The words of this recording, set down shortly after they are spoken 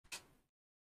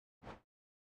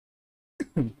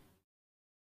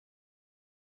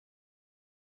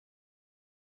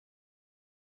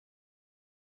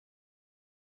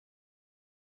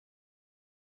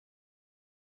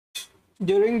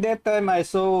During that time, I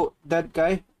saw that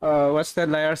guy. What's that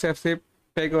Liars FC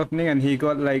pack opening, and he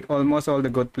got like almost all the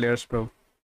good players, bro.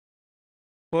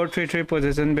 4-3-3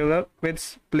 position build up.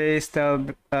 Which play style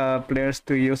players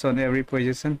to use on every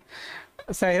position?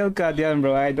 Sahil Kadian,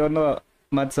 bro. I don't know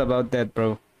much about that,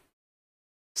 bro.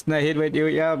 Snahid with you,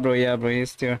 yeah, bro. Yeah, bro.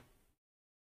 He's still.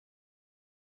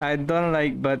 I don't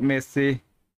like, but Messi.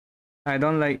 I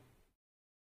don't like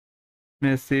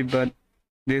Messi, but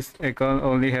this account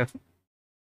only have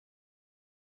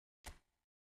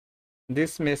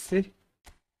this Messi.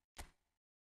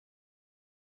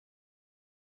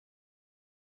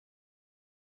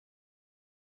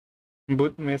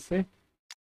 Boot Messi.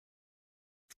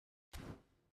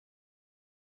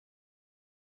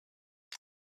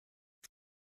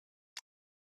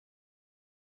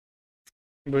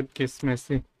 Boot kiss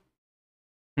Messi.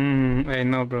 I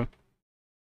know, bro.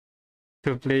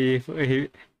 To play, if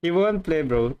he won't play,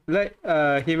 bro. Like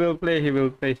he will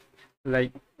play.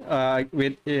 Like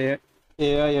with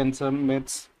AI and some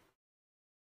mates.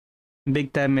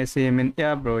 Big time Messi. I mean,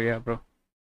 yeah, bro. Yeah, bro.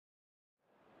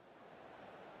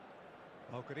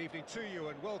 Well, good evening to you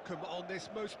and welcome on this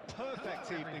most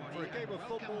perfect evening for a game of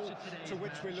football to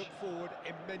which we look forward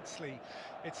immensely.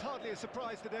 It's hardly a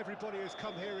surprise that everybody has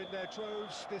come here in their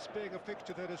droves, this being a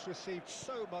fixture that has received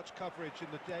so much coverage in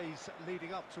the days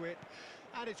leading up to it.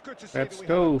 And it's good to see that we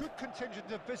have a good contingent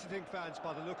of visiting fans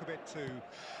by the look of it too.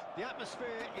 The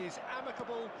atmosphere is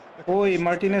amicable. Oi,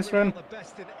 Martinez run.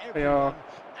 Yeah.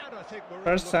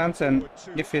 First chance, and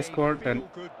if he scored, then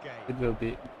it will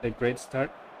be a great start.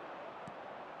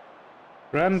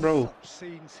 Run, bro.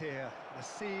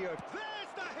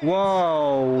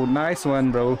 Wow, nice one,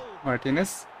 bro.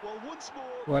 Martinez.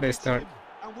 What a start.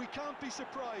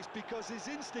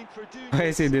 Why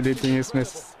is he deleting his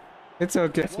miss? It's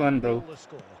okay. It's one, bro.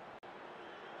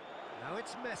 Now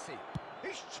it's Messi.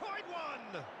 He's tried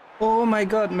one. Oh my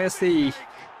god, Messi.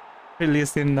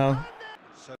 Release him now.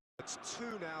 So it's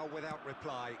 2 now without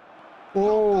reply.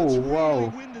 Oh,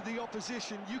 wow.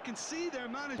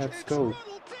 Let's go.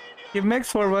 He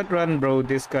makes forward run, bro,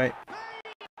 this guy.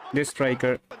 This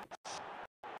striker.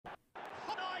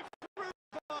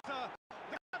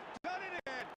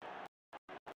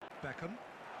 Beckham.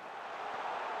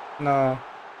 No.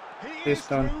 He's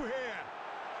done.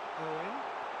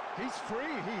 He's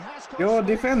free. He has Yo,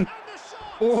 defend.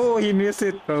 Oh, he missed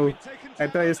it, bro. I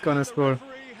thought he's gonna score.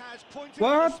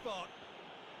 What?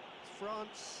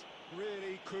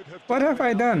 What have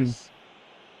I done?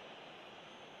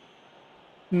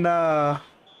 Nah.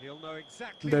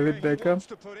 David Beckham.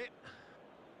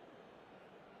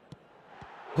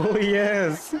 Oh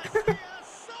yes.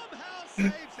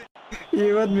 He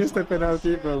even missed the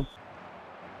penalty, bro.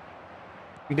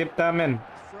 Diptamen.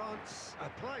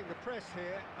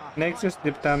 Next is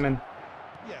Diptamen.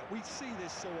 Yeah, we see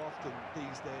this so often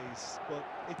these days, but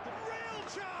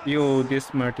Yo,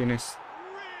 this Martinez.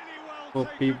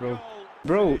 OP, bro.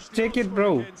 Bro, check it,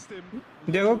 bro.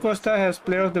 Diego Costa has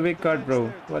player of the week card, bro.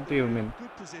 What do you mean?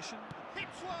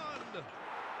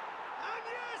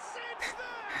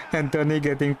 Anthony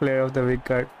getting player of the week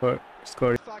card for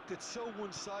scoring. The fact it's so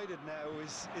one-sided now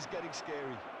is getting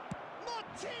scary.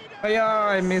 Oh yeah,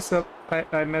 I mess up.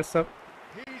 I mess up.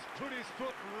 He's put his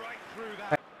foot right through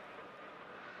that.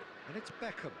 And it's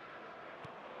Beckham.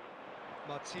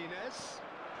 Martinez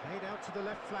played out to the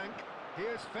left flank. He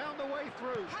has found the way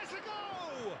through. Has a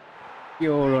go!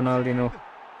 Yo, Ronaldinho.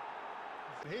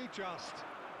 He just.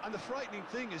 And the frightening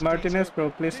thing is, Martinez, Peter,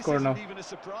 bro, please score now. Even a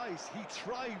surprise. He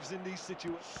thrives in these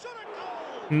situations.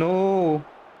 No,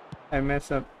 I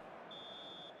mess up.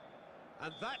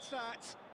 And that's that.